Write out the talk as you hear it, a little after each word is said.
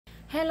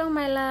Hello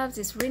my loves,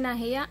 it's Rina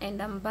here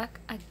and I'm back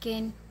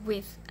again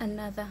with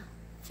another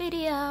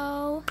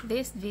video.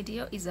 This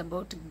video is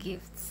about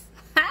gifts.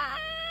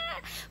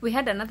 We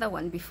had another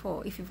one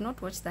before. If you've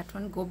not watched that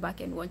one, go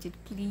back and watch it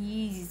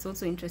please. It's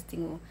also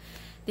interesting.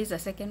 This is a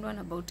second one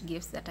about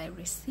gifts that I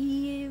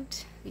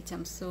received, which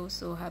I'm so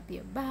happy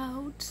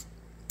about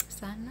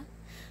sana.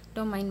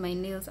 Don't mind my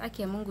nails.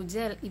 Aki ya Mungu,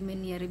 gel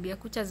imeniharibia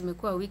kucha,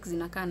 zimekuwa weeks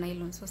zinakaa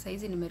nylon. So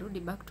saizi nimerudi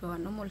back to our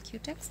normal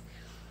Q-Tex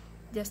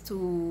just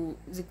to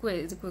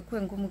zikuwe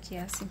ngumu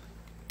kiasi.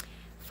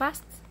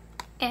 First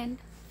and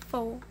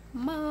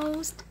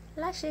foremost,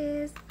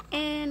 lashes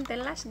and the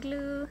lash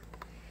glue.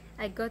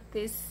 I got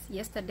this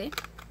yesterday.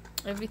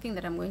 Everything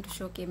that I'm going to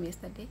show came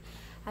yesterday.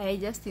 I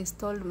just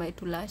installed my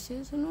two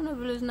lashes. Unaona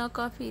vile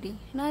zinakafiri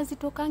na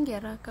hazitokangi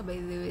haraka, by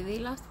the way. They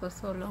last for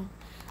so long,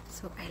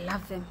 so I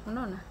love them.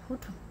 Unaona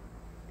hutu,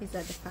 these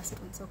are the first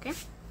ones. Okay,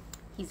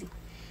 easy.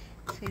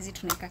 So easy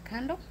tunaweka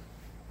kando.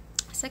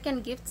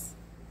 Second gifts,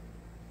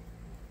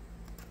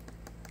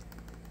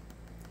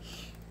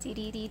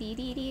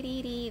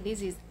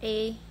 this is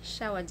a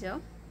shower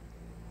gel.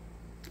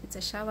 It's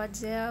a shower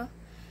gel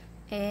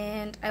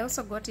and I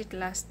also got it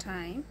last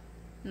time.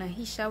 Na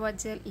hii shower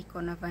gel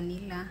iko na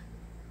vanilla.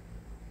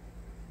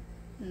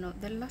 No,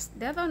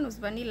 the other one was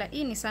vanilla.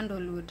 Hii ni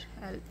sandalwood.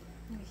 I'll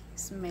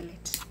smell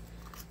it.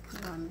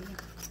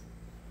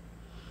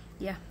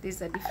 Yeah, this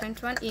is a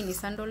different one. Hii ni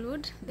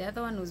sandalwood. The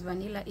other one was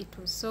vanilla. It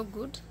was so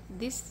good.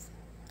 This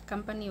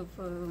company of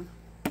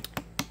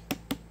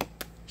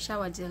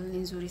shower gel ni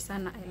nzuri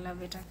sana. I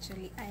love it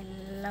actually. I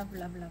love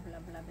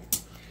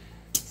it.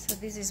 So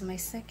this is my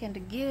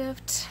second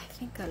gift. I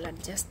think I'll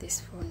adjust this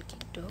phone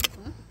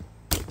kidogo.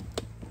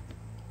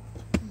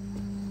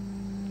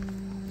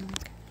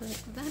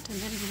 Like that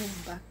and then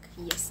move back.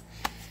 Yes.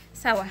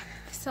 Sawa.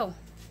 So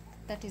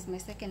that is my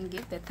second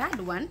gift. The third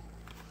one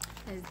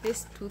is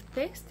this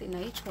toothpaste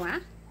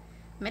inaitwa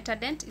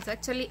Metadent. It's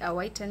actually a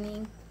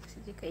whitening.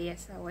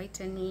 Yes, a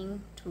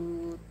whitening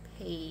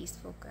toothpaste.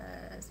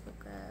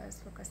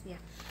 Focus. Yeah,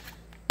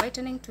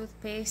 whitening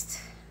toothpaste.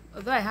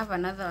 Although I have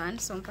another one,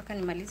 so mpaka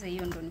nimalize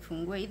hiyo ndo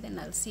nifungue, then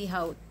I'll see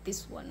how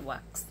this one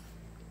works.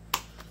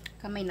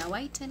 Kama ina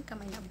whiten,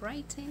 kama ina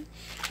brighten.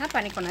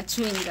 Hapa niko na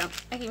chewing gum.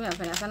 Mimi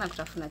napenda sana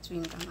kutafuna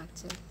chewing gum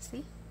actually.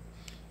 See?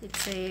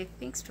 It's a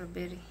think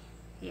strawberry.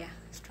 Yeah,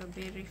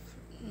 strawberry.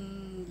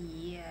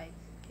 Yeah, I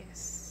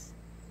guess.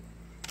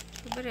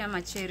 Strawberry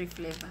ama cherry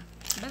flavor.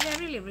 But they're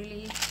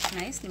really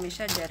nice.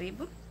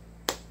 Nimeshajaribu.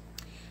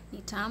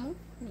 Ni tamu,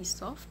 ni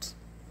soft.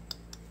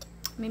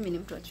 Mimi ni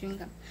mtu wa chewing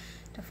gum.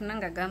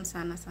 Tafunanga gum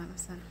sana.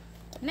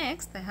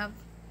 Next, I have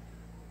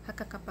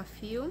Hakaka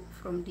perfume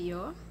from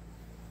Dior. I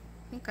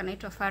think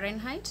anaitwa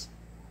Fahrenheit.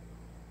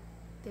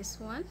 This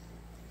one.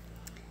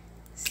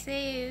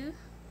 So,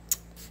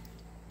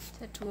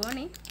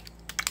 tatuoni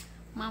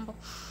mambo.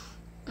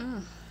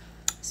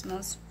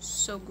 Smells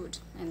so good.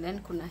 And then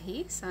kuna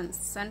hii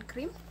sun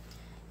cream.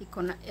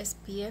 Iko na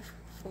SPF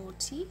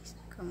 40.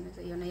 Kama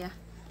unaweza iona ya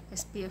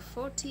SPF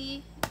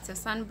 40. It's a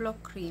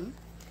sunblock cream.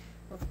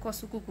 Of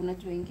course huku kuna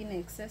jua ingine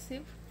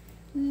excessive.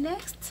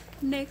 Next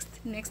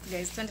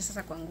guys, twende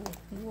sasa kwa nguo.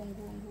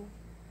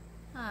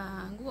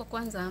 Nguo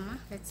kwanza ama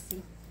let's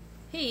see.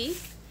 Hii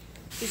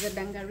is a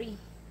dungaree.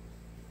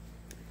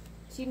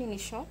 Chini ni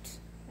short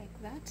like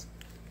that.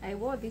 I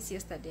wore this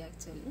yesterday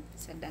actually.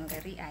 It's a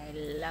dungaree. I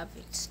love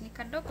it. Ni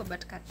kadogo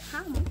but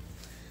katamu.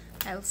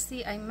 I'll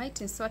see, I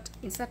might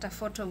insert a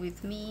photo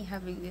with me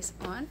having this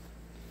on.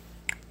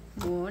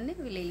 Muone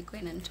vile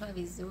ilikuwa inanitoa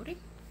vizuri.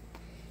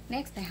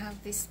 Next I have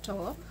this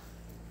top.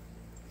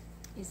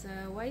 It's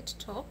a white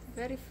top,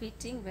 very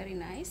fitting, very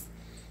nice.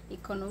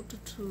 Iko na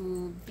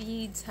utu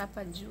beads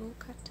hapa juu,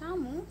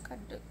 katamu,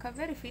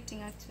 very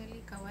fitting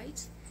actually, ka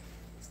white.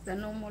 It's the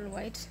normal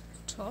white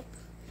top.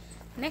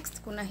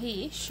 Next kuna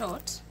hii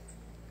short.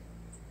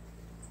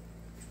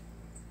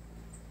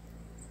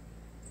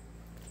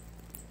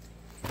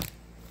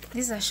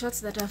 These are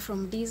shorts that are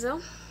from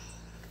Diesel.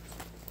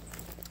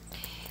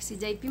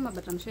 Sijaipima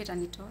but I'm sure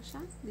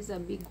itanitosha. These are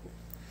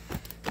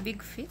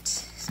big fit,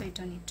 so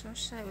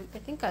itanitosha. I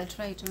think I'll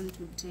try it on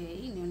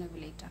today. Nione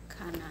vile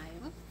itakaa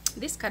nayo.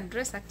 This card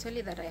dress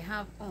actually that I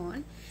have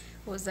on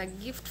was a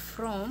gift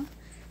from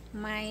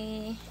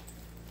my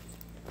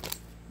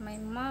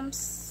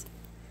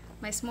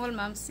small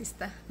mom's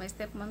sister, my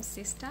stepmom's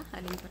sister.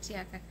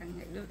 Alinipatia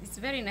kakanga. It's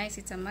very nice.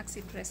 It's a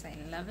maxi dress. I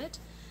love it.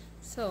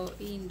 So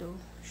indo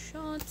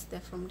shorts, they're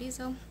from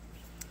Diesel.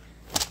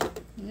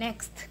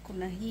 Next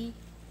kuna hii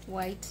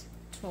white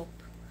top.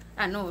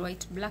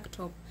 Black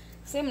top.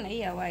 Same na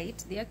hii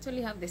white. They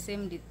actually have the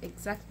same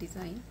exact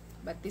design,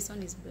 but this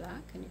one is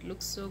black and it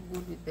looks so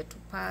good with the two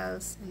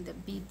pearls and the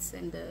beads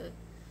and the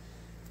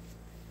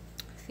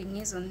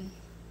thingies on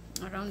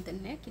around the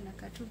neck.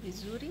 Inakaa tu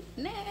vizuri.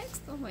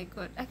 Next, oh my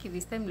god, actually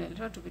this time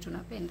nilitoa tu vitu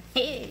napenda.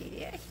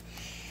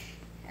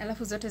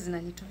 Alafu zote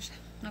zinanitosha.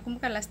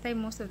 Nakumbuka last time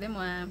most of them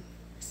were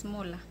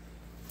smaller.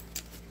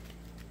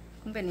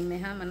 Kumbe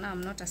nimehama now.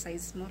 I'm not a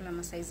size small, I'm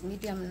a size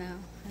medium now.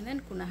 And then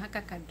kuna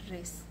Hakaka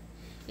dress.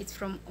 It's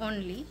from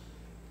Only.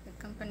 The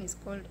company is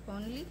called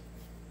Only.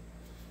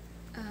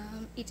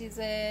 It is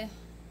a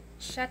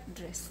shirt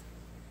dress.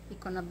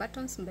 Iko na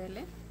buttons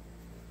mbele.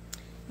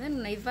 Then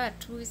unaivaa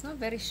tu. It's not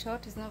very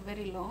short, it's not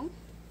very long.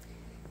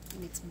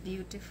 And it's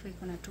beautiful.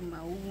 Iko na tu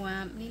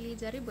maua.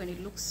 Nilijaribu and it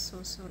looks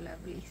so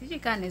lovely. Sijui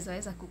kama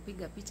naweza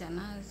kupiga picha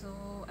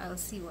nazo. I'll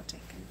see what I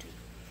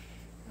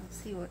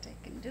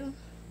can do.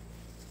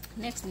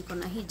 Next niko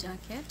na hii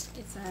jacket.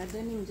 It's a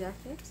denim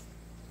jacket.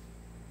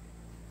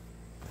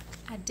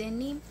 A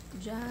denim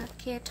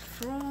jacket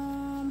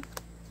from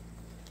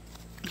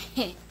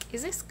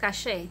is this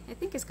Cachet? I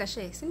think it's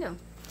Cachet, sindio?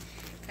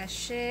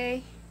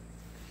 Cachet.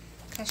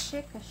 It's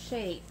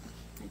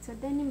a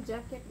denim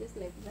jacket just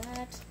like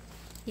that.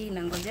 Hii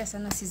nangojea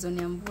sana season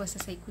ya mvua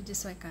sasa ikuje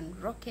so I can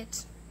rock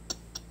it.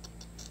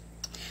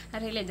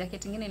 Hata ile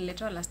jacket ingine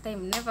nilitoa last time,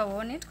 never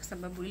worn it kwa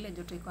sababu ile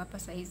joto iko hapa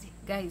saizi.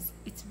 Guys,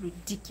 it's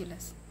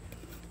ridiculous.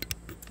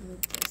 We'll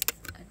just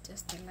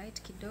adjust the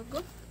light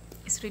kidogo.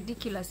 It's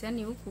ridiculous,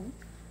 yani huku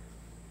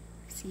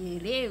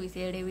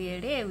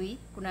sielewi,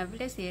 kuna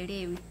vile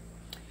sielewi.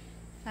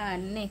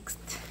 Next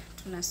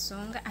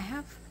tunasonga. I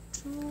have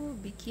 2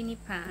 bikini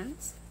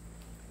pants.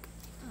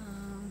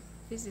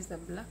 This is a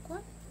black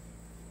one.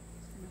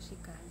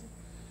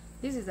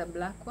 This is a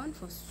black one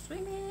for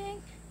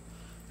swimming.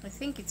 I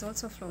think it's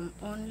also from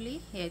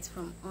Only. Yeah, it's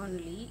from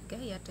Only.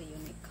 Guy hata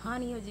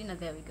ionekani hiyo jina.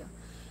 There we go.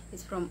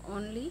 It's from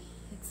Only.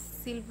 It's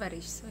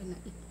silverish, so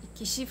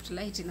ikishift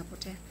light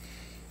inapotea.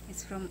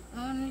 It's from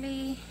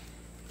Only.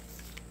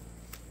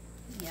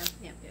 Yep.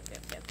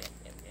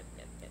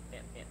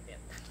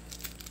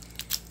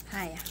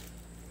 Haya.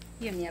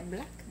 Hiyo ni ya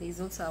black. There is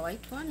also a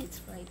white one.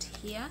 It's right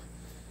here.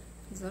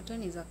 Zote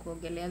ni za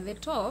kuogelea. The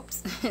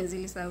tops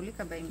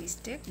zilisaulika by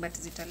mistake, but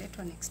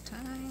zitaletwa next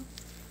time.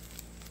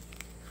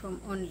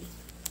 From Only.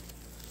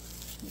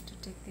 Need to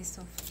take this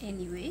off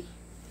anyway.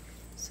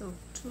 So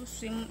 2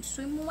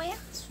 swimwear.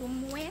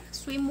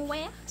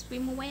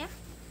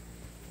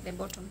 The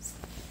bottoms.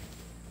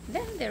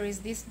 Then there is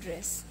this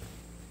dress.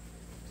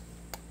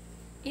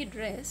 Hii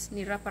dress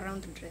ni wrap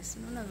around dress.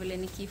 Unaona vile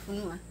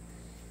nikifunua.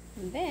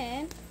 And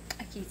then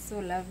it's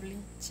so lovely.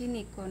 Chini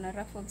iko na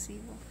ruffles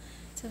hivyo.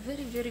 It's a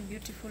very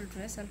beautiful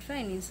dress. I'll try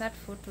and insert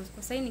photos.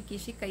 Kwa sababu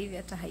nikishika hivi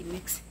hata hai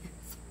make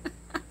sense.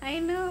 I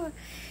know.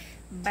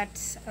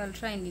 But I'll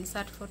try and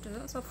insert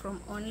photos also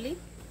from Only.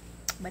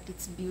 But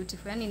it's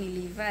beautiful. Yani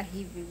nilivaa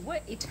hivi.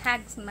 It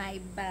hugs my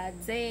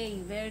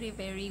body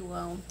very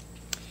well.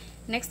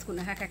 Next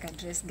kuna haka ka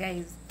dress,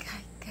 guys.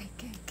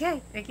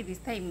 Guy. Like this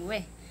time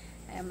I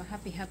am a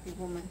happy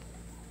woman.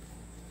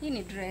 Hii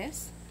ni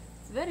dress.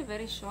 It's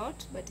very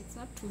short, but it's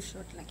not too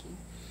short like him.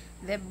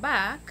 The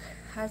back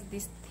has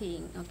this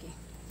thing. Okay.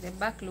 The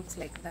back looks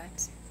like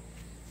that.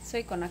 So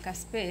iko na ka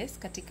space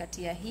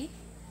katikati ya hii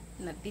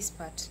na this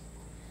part.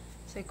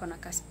 So iko na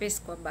ka space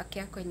kwa back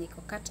yako yenye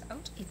iko cut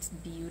out. It's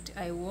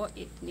beautiful. I wore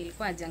it.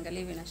 Nilikuwa najiangalia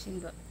hivi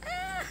nashindwa.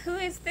 Who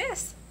is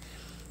this?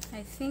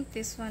 I think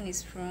this one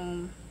is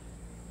from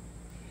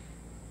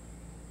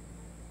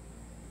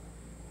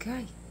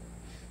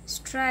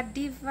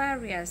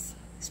Stradivarius.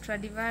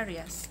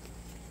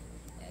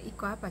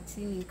 Iko hapa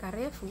chini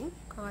karefu,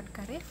 kawad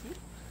karefu.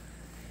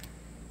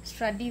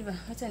 Stradiva,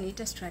 wacha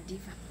niita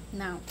Stradiva.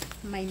 Now,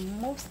 my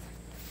most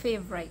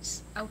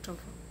favorite out of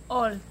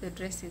all the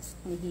dresses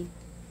ni hii.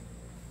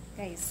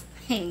 Guys,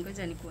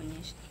 ngoja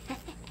nikuonyeshe.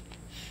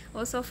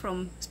 Also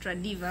from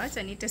Stradiva,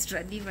 wacha niite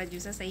Stradiva juu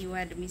sasa hii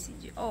word mimi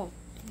sijui.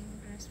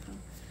 Dress from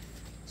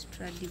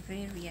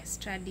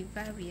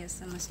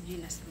Stradivarius ama sijui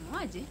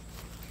nasemaje.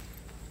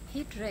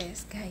 Hii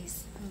dress, guys,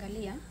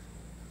 angalia.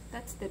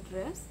 That's the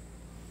dress.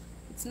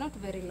 It's not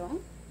very long.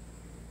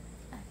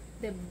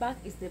 The back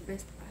is the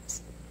best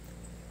part.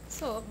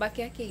 So back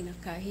yake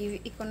inakaa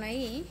hivi. Iko na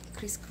hii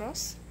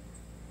crisscross.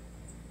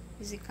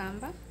 Hizi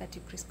kamba that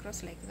you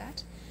crisscross like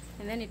that.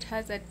 And then it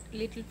has a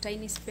little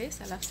tiny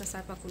space. Alafu sasa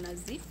hapa kuna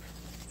zip.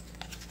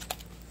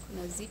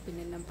 Kuna zip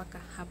inaenda mpaka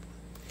hapo.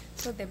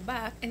 So the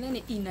back, and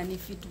then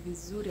inanifit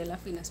vizuri.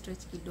 Alafu ina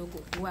stretch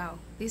kidogo. Wow.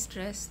 This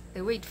dress,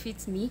 the way it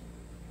fits me,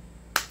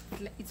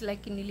 it's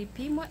like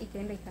nilipimwa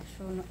ikaenda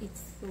ikashonwa.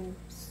 It's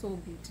so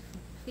beautiful.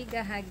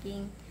 Figure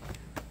hugging,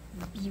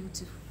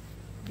 beautiful.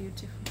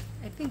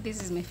 I think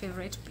this is my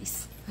favorite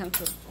piece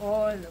out of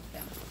all of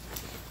them.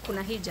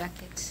 Kuna hii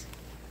jacket.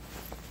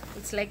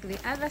 It's like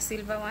the other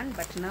silver one,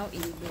 but now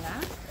in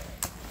black.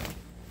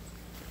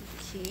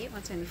 Okay,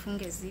 wacha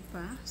nifunge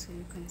zipper so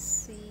you can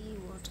see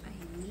what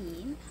I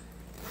mean.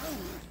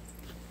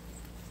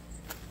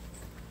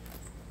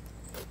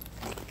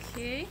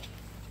 Okay.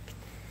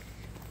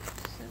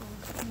 So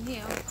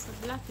here it's a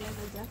black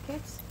leather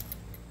jacket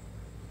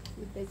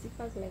with the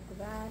zippers like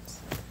that.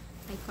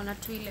 Iko na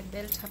tu ile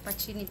belt hapa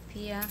chini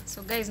pia.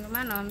 So guys, no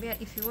maana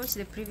nawaambia, if you watch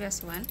the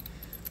previous one,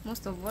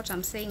 most of what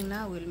I'm saying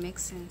now will make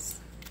sense.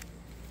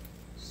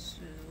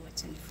 So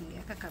wacha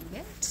nifungia kaka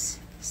belt.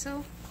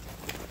 So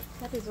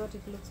that is what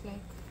it looks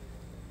like.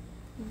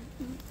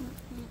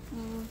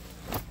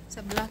 It's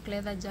a black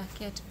leather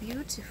jacket,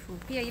 beautiful.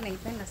 Pia hii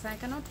naipenda sana. I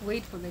cannot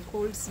wait for the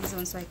cold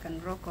season so I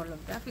can rock all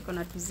of that. Iko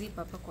na tu zip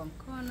hapa kwa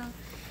mkono.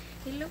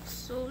 It looks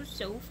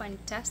so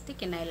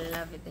fantastic, and I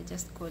love it. They're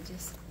just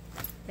gorgeous.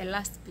 The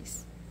last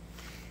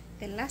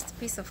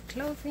piece of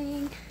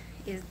clothing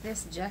is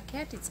this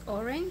jacket. It's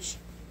orange.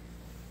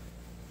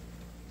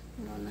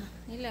 Unaona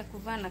ile ya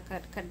kuvaa na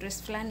ka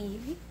dress flani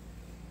hivi.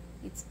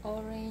 It's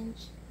orange.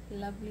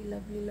 Lovely.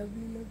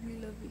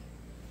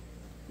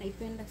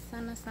 Naipenda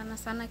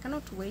sana. I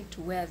cannot wait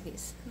to wear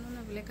this.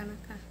 Unaona vile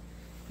kanaka.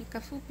 Ni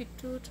kafupi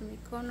tu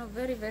tumikono,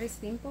 very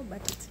simple,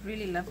 but it's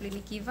really lovely.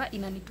 Nikivaa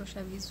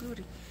inanitosha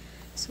vizuri.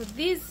 So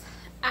these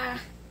are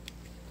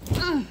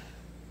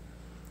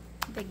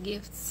the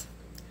gifts.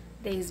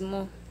 There is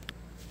more.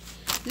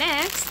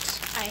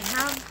 Next, I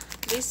have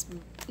this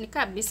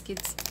nika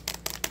biscuits.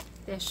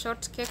 They're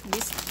short cake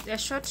biscuits. They're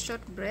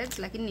short breads,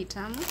 lakini ni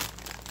tamu.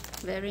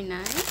 Very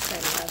nice.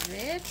 I love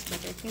it.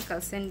 But I think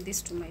I'll send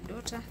this to my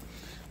daughter.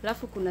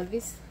 Alafu kuna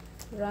this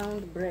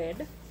round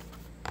bread.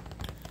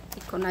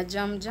 Iko na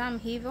jam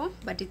hivyo,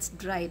 but it's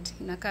dried.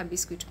 Inakaa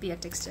biscuit pia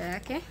texture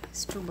yake.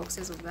 It's 2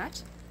 boxes of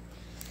that.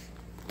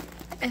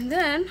 And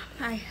then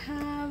I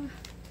have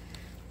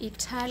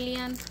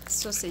Italian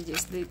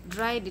sausages, the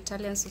dried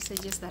Italian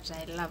sausages that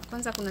I love.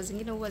 Kwanza kuna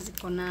zingine huwa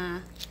ziko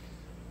na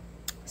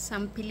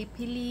some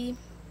pilipili.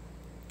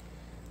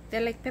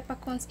 They're like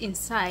peppercorns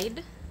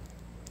inside.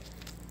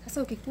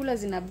 Sasa ukikula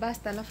zina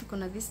burst, alafu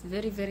kuna this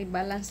very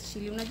balanced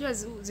chili. Unajua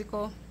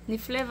ziko ni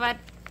flavored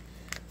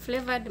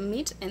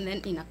meat and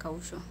then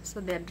inakaushwa.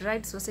 So they're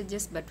dried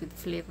sausages but with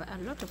flavor, a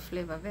lot of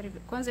flavor.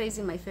 Kwanza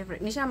hizi my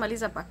favorite.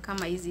 Nishamaliza pack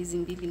kama hizi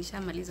mbili,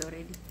 nishamaliza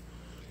already.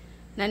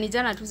 Na ni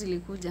jana tu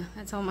zilikuja.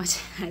 That's how much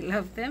I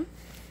love them.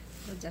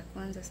 Ngoja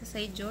kwanza sasa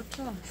hii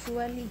joto,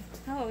 surely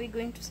how are we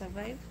going to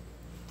survive?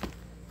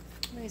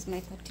 Where is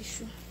my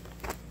tissue?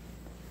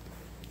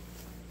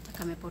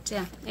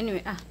 Kamepotea.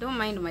 Anyway, don't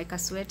mind my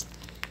sweat.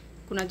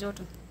 Kuna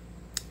joto.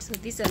 So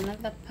this is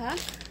another pack.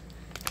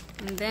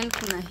 And then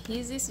kuna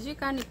hizi, sijui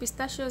kama ni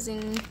pistachios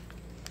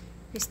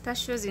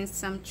in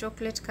some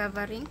chocolate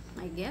covering,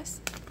 I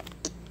guess.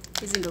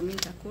 Hizi ndo mimi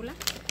nitakula.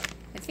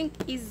 I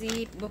think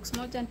hizi box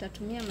moja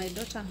nitatumia my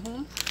daughter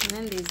home. And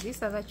then there's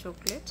this other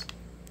chocolate.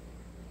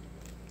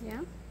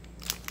 Yeah.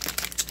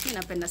 Mimi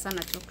napenda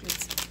sana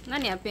chocolates.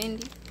 Nani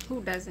hapendi?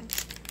 Who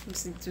doesn't?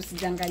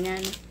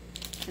 Tusijanganyane.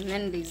 And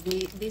then there's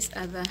this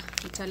other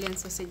Italian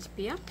sausage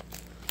pia.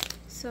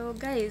 So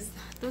guys,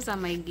 those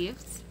are my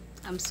gifts.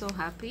 I'm so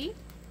happy.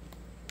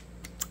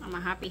 I'm a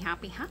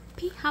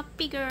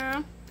happy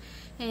girl.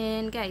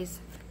 And guys,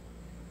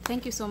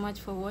 thank you so much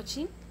for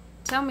watching.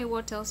 Tell me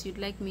what else you'd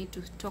like me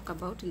to talk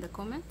about in the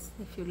comments.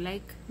 If you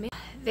like me,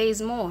 there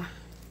is more.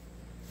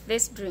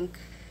 This drink,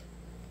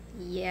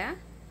 yeah,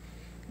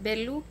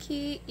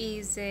 Berluki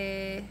is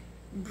a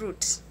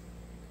brute.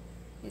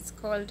 It's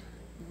called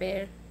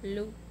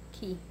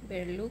Berluki.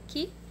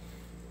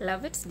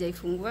 Love it.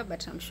 Sijaifungua,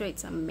 but I'm sure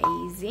it's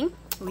amazing.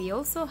 We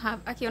also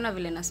have akiona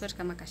vile na sweat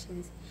kama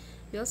kashinzi.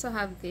 We also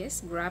have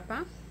this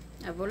grappa.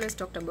 I've always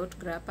talked about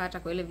grappa, hata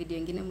kwa ile video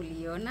nyingine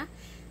mliona.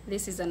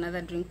 This is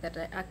another drink that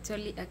I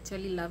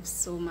actually love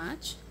so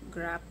much,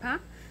 grappa.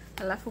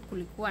 Alafu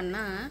kulikuwa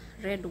na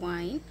red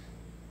wine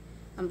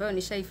ambayo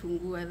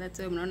nishaifungua. That's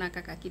why mnaona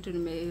kaka kitu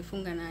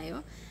nimefunga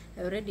nayo.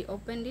 I already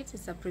opened it.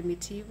 It's a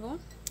Primitivo.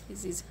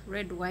 This is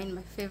red wine,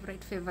 my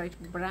favorite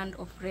brand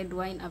of red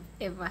wine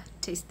I've ever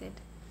tasted.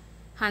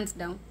 Hands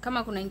down.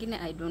 Kama kuna ingine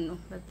I don't know,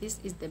 but this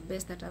is the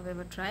best that I've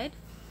ever tried.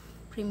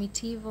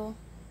 Primitivo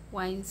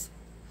wines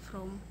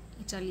from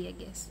Italy, I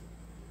guess.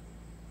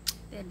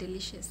 They're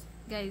delicious.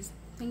 Guys,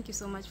 thank you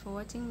so much for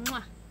watching.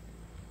 Mwah!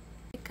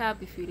 Pick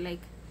up if you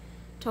like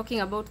talking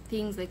about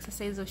things,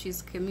 exercise or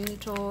she's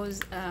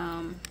communitos,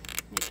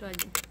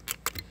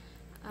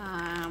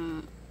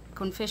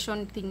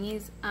 confession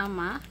thingies,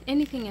 ama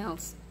anything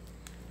else.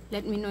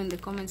 Let me know in the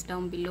comments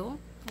down below.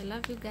 I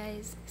love you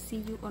guys. See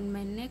you on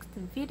my next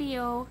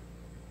video.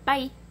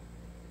 Bye.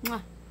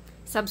 Mwah.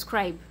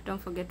 Subscribe. Don't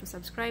forget to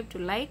subscribe, to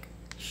like,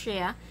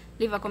 share,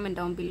 leave a comment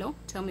down below.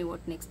 Tell me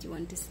what next you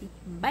want to see.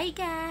 Bye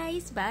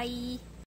guys. Bye.